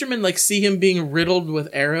the fisherman see him being riddled with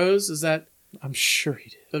arrows? Is that? I'm sure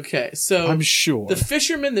he did. Okay, so I'm sure the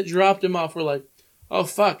fishermen that dropped him off were like, "Oh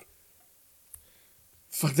fuck,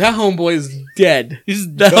 that homeboy is dead. He's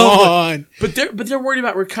gone." But they're worried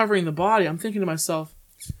about recovering the body. I'm thinking to myself,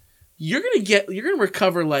 you're gonna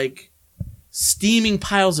recover steaming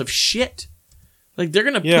piles of shit. They're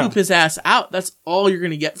gonna poop his ass out. That's all you're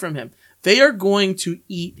gonna get from him. They are going to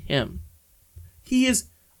eat him. He is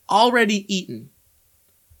already eaten.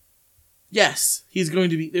 Yes, he's going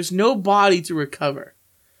to be. There's no body to recover.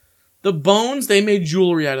 The bones, they made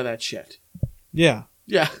jewelry out of that shit. Yeah.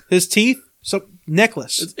 Yeah. His teeth,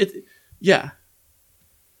 necklace. Yeah.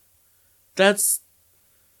 But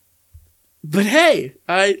hey,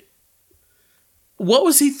 what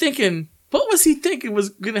was he thinking? What was he thinking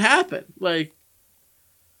was going to happen?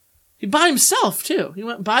 He by himself too. He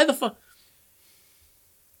went by the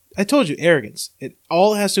I told you, arrogance. It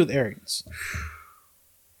all has to do with arrogance.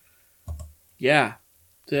 Yeah.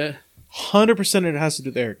 100% it has to do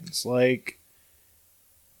with arrogance.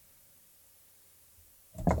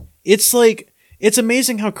 It's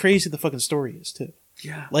amazing how crazy the fucking story is too.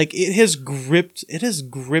 Yeah. It has gripped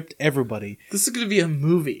everybody. This is going to be a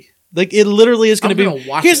movie. It literally is going to be.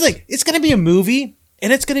 Here's the thing. It's going to be a movie,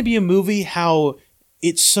 and it's going to be a movie how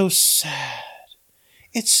it's so sad.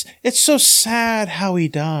 It's so sad how he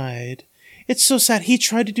died. It's so sad. He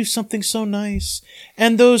tried to do something so nice.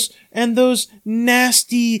 And those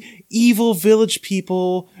nasty, evil village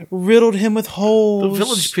people riddled him with holes.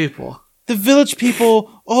 The village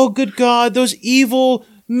people. Oh, good God. Those evil,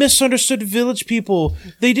 misunderstood village people.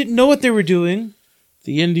 They didn't know what they were doing.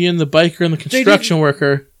 The Indian, the biker, and the construction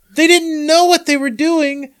worker. They didn't know what they were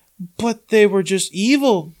doing, but they were just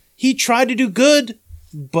evil. He tried to do good,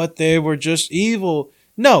 but they were just evil.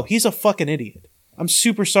 No, he's a fucking idiot. I'm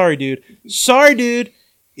super sorry, dude. Sorry, dude.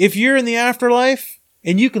 If you're in the afterlife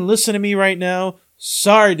and you can listen to me right now,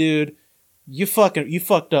 sorry, dude. You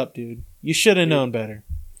fucked up, dude. You should have known better.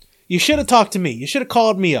 You should have talked to me. You should have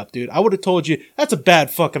called me up, dude. I would have told you that's a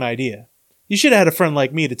bad fucking idea. You should have had a friend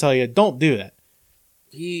like me to tell you, don't do that.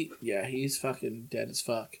 He's fucking dead as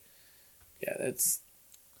fuck. Yeah,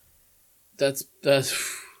 that's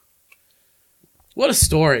what a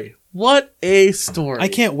story. What a story. I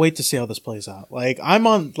can't wait to see how this plays out. I'm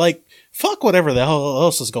on, fuck whatever the hell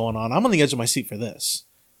else is going on. I'm on the edge of my seat for this.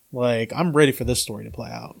 I'm ready for this story to play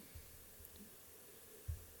out.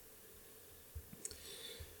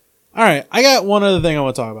 All right, I got one other thing I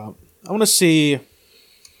want to talk about. I want to see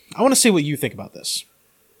what you think about this.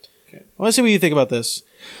 Okay. I want to see what you think about this.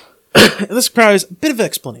 And this requires a bit of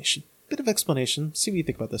explanation. See what you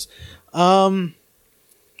think about this.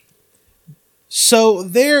 So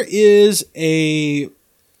there is a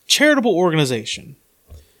charitable organization.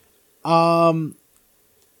 I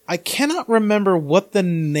cannot remember what the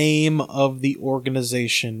name of the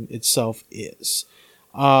organization itself is.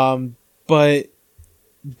 But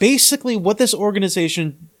basically what this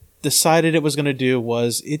organization decided it was going to do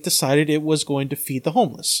was it decided it was going to feed the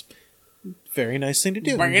homeless. Very nice thing to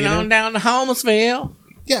do. Bring it on down to Homelessville.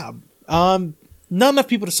 Yeah. Not enough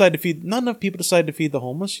people decided to feed the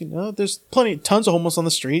homeless. There's tons of homeless on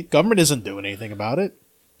the street. Government isn't doing anything about it.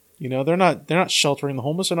 They're not sheltering the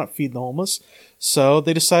homeless. They're not feeding the homeless. So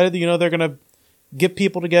they decided that, they're going to get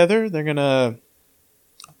people together. They're going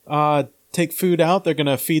to take food out. They're going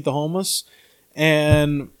to feed the homeless.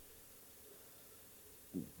 And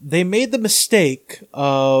they made the mistake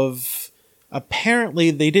of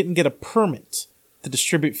apparently they didn't get a permit to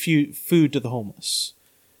distribute food to the homeless.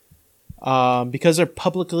 Because they're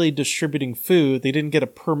publicly distributing food, they didn't get a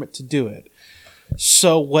permit to do it.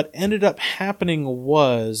 So what ended up happening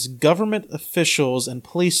was government officials and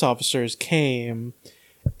police officers came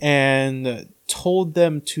and told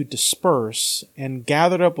them to disperse and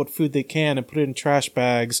gathered up what food they can and put it in trash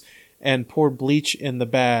bags and poured bleach in the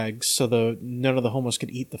bags so none of the homeless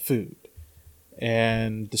could eat the food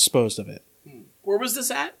and disposed of it. Where was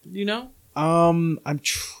this at? Do you know? I'm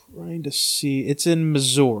trying to see. It's in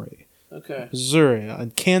Missouri. Okay. Missouri,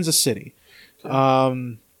 in Kansas City.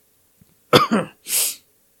 Okay.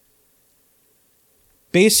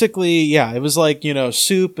 Basically, yeah, it was like,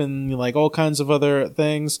 soup and like all kinds of other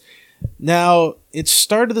things. Now, it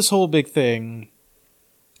started this whole big thing,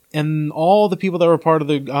 and all the people that were part of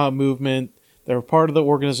the movement, they were part of the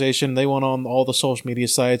organization, they went on all the social media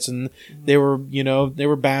sites, and they were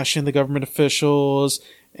bashing the government officials,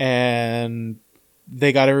 and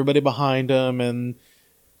they got everybody behind them, and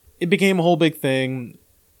it became a whole big thing.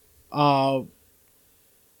 What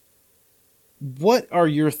are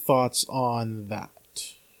your thoughts on that?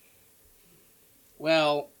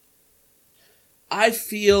 Well, I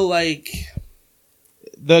feel like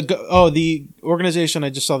the organization,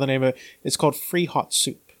 I just saw the name of it. It's called Free Hot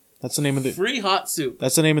Soup. That's the name of the Free Hot Soup.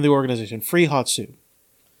 That's the name of the organization, Free Hot Soup.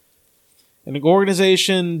 An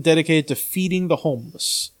organization dedicated to feeding the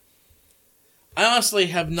homeless. I honestly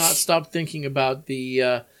have not stopped thinking about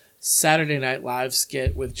the Saturday Night Live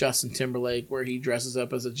skit with Justin Timberlake where he dresses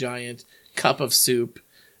up as a giant cup of soup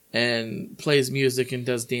and plays music and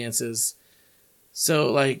does dances.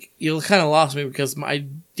 So, you kind of lost me because I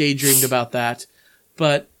daydreamed about that.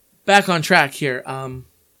 But back on track here.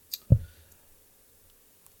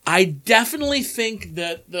 I definitely think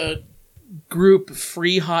that the group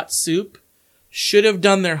Free Hot Soup should have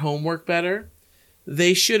done their homework better.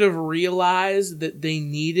 They should have realized that they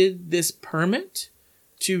needed this permit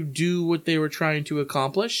to do what they were trying to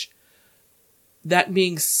accomplish. That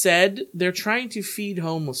being said, they're trying to feed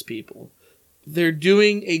homeless people. They're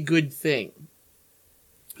doing a good thing.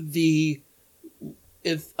 The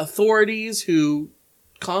authorities who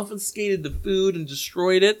confiscated the food and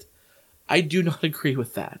destroyed it, I do not agree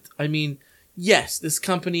with that. I mean, yes, this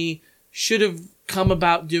company should have come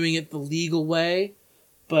about doing it the legal way,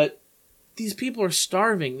 but these people are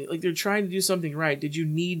starving. They're trying to do something right. Did you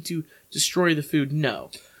need to destroy the food? No.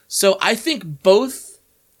 So I think both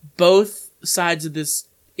sides of this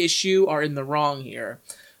issue are in the wrong here.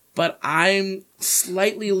 But I'm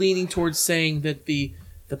slightly leaning towards saying that the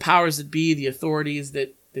powers that be, the authorities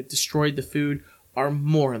that destroyed the food, are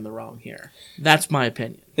more in the wrong here. That's my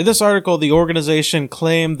opinion. In this article, the organization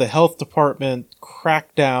claimed the health department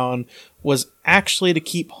crackdown was actually to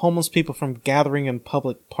keep homeless people from gathering in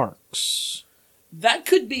public parks. That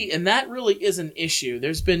could be, and that really is an issue.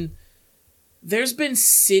 There's been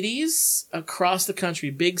cities across the country,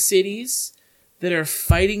 big cities, that are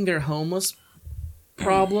fighting their homeless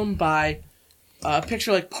problem by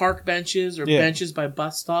picture like park benches or benches by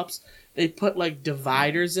bus stops. They put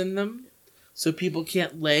dividers in them so people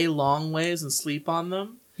can't lay long ways and sleep on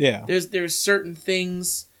them. Yeah. There's certain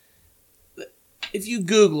things. If you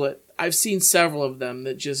Google it, I've seen several of them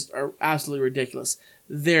that just are absolutely ridiculous.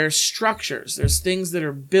 They're structures. There's things that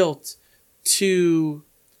are built to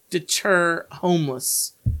deter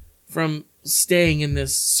homeless from staying in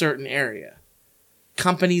this certain area.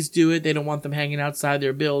 Companies do it. They don't want them hanging outside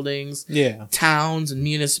their buildings. Yeah. Towns and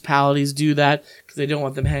municipalities do that because they don't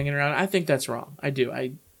want them hanging around. I think that's wrong. I do.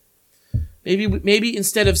 Maybe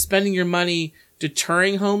instead of spending your money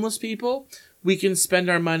deterring homeless people, we can spend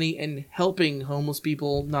our money in helping homeless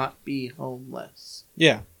people not be homeless.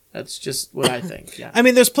 Yeah. That's just what I think. Yeah. I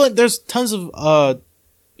mean, there's tons of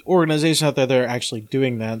organizations out there that are actually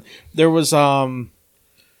doing that. There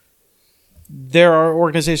are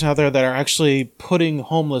organizations out there that are actually putting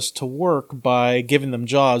homeless to work by giving them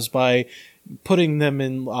jobs, by putting them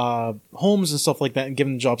in homes and stuff like that, and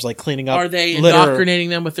giving them jobs like cleaning up. Are they litter. indoctrinating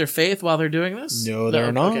them with their faith while they're doing this? No,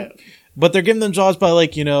 they're not. Okay. But they're giving them jobs by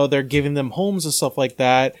they're giving them homes and stuff like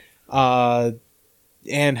that,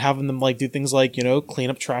 and having them do things like clean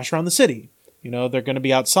up trash around the city. They're going to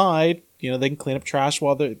be outside. They can clean up trash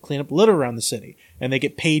while they clean up litter around the city, and they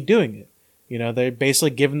get paid doing it. They're basically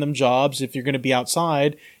giving them jobs. If you're going to be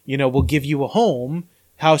outside, we'll give you a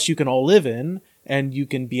house you can all live in, and you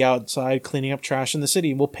can be outside cleaning up trash in the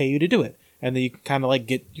city, and we'll pay you to do it. And then you can kind of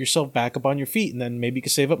get yourself back up on your feet, and then maybe you can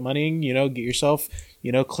save up money and, get yourself,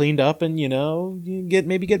 cleaned up and, you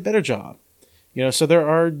get a better job. So there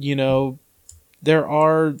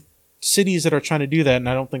are cities that are trying to do that, and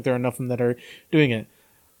I don't think there are enough of them that are doing it.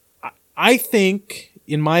 I think,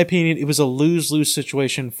 in my opinion, it was a lose-lose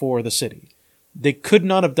situation for the city. They could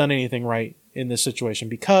not have done anything right in this situation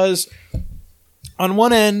because, on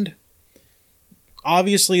one end,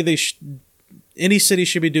 obviously any city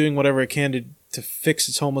should be doing whatever it can to fix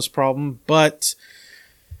its homeless problem, but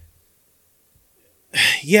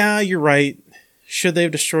yeah, you're right. Should they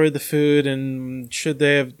have destroyed the food, and should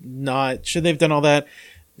they have done all that?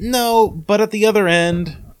 No, but at the other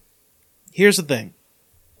end, here's the thing.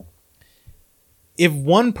 If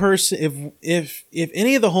one person, if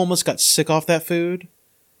any of the homeless got sick off that food,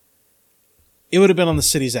 it would have been on the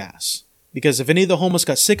city's ass. Because if any of the homeless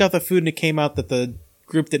got sick off the food and it came out that the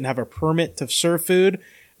group didn't have a permit to serve food,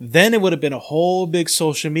 then it would have been a whole big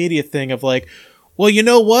social media thing of well, you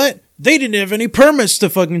know what? They didn't have any permits to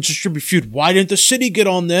fucking distribute food. Why didn't the city get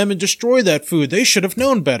on them and destroy that food? They should have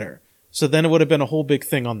known better. So then it would have been a whole big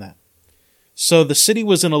thing on that. So the city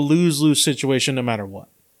was in a lose-lose situation no matter what.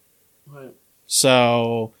 Right.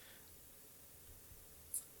 So,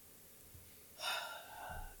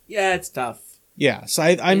 yeah, it's tough. Yeah, so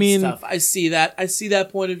I mean, tough. I see that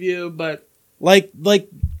point of view, but but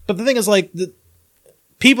the thing is,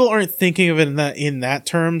 people aren't thinking of it in that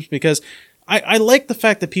terms, because I like the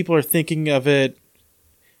fact that people are thinking of it.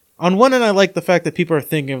 On one end, I like the fact that people are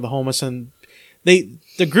thinking of the homeless, and the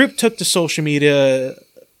group took to social media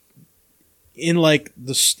in like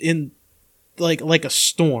a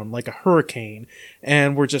storm, like a hurricane,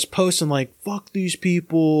 and we're just posting fuck these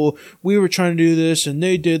people, we were trying to do this and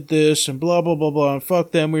they did this and blah blah blah blah, and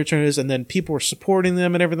fuck them, we were trying to do this, and then people were supporting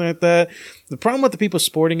them and everything like that. The problem with the people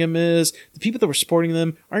supporting them is the people that were supporting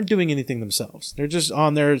them aren't doing anything themselves. They're just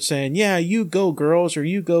on there saying, yeah, you go girls, or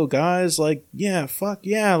you go guys, yeah, fuck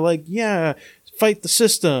yeah, yeah, fight the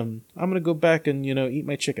system, I'm gonna go back and eat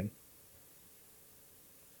my chicken.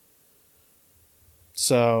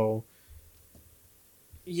 So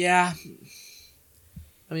yeah,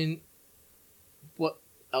 I mean, what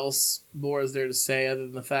else more is there to say other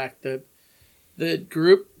than the fact that the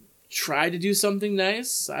group tried to do something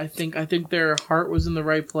nice? I think their heart was in the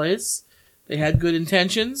right place. They had good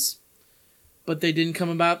intentions, but they didn't come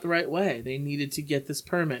about the right way. They needed to get this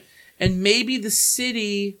permit. And maybe the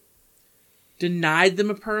city denied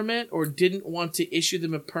them a permit or didn't want to issue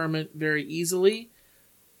them a permit very easily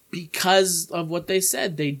because of what they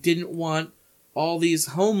said. They didn't want all these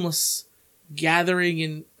homeless gathering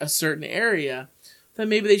in a certain area. Then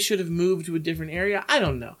maybe they should have moved to a different area. I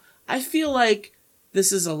don't know. I feel like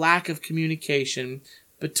this is a lack of communication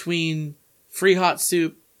between Free Hot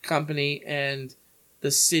Soup Company and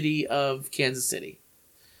the city of Kansas City.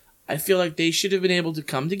 I feel like they should have been able to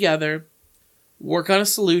come together, work on a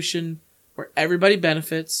solution where everybody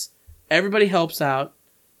benefits, everybody helps out,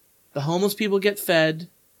 the homeless people get fed,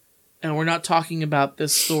 and we're not talking about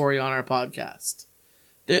this story on our podcast.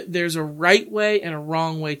 There's a right way and a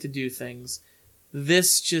wrong way to do things.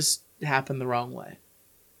 This just happened the wrong way.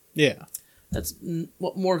 Yeah.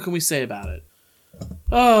 What more can we say about it?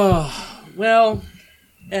 Oh, well,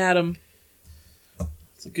 Adam,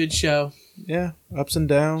 it's a good show. Yeah, ups and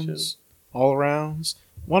downs, all arounds.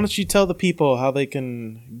 Why don't you tell the people how they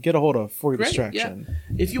can get a hold of For Your Distraction? Yeah.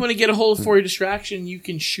 If you want to get a hold of For Your Distraction, you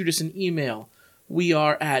can shoot us an email. We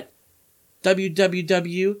are at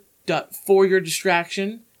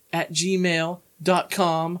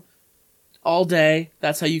www.foryourdistraction@gmail.com all day.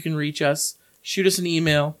 That's how you can reach us. Shoot us an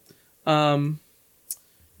email.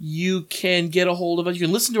 You can get a hold of us. You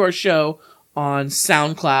can listen to our show on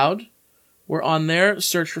SoundCloud. We're on there.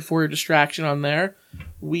 Search for Your Distraction on there.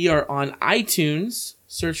 We are on iTunes.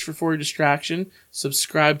 Search for Your Distraction.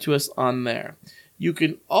 Subscribe to us on there. You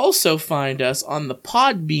can also find us on the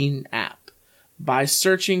Podbean app by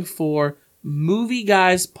searching for Movie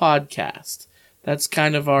Guys Podcast. That's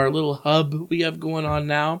kind of our little hub we have going on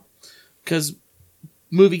now. Because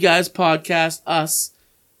Movie Guys Podcast, us,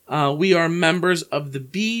 we are members of the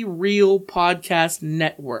Be Real Podcast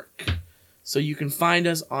Network. So you can find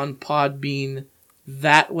us on Podbean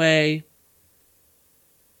that way.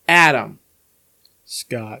 Adam.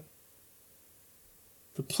 Scott.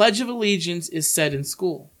 The Pledge of Allegiance is said in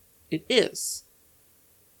school. It is.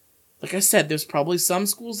 Like I said, there's probably some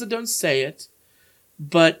schools that don't say it.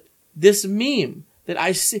 But this meme that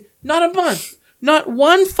I see, not a month, not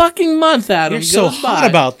one fucking month, Adam, You're so hot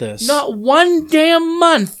about this. Not one damn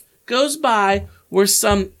month goes by where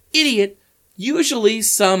some idiot, usually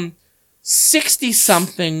some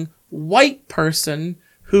 60-something white person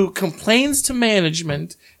who complains to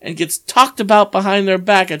management and gets talked about behind their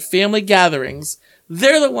back at family gatherings,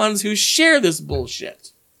 they're the ones who share this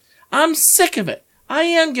bullshit. I'm sick of it. I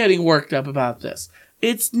am getting worked up about this.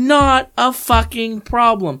 It's not a fucking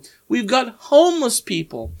problem. We've got homeless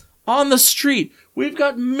people on the street. We've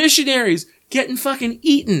got missionaries getting fucking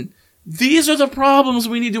eaten. These are the problems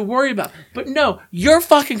we need to worry about. But no, you're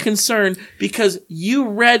fucking concerned because you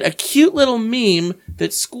read a cute little meme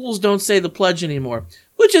that schools don't say the pledge anymore,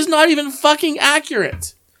 which is not even fucking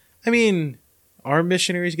accurate. I mean, are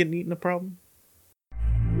missionaries getting eaten a problem?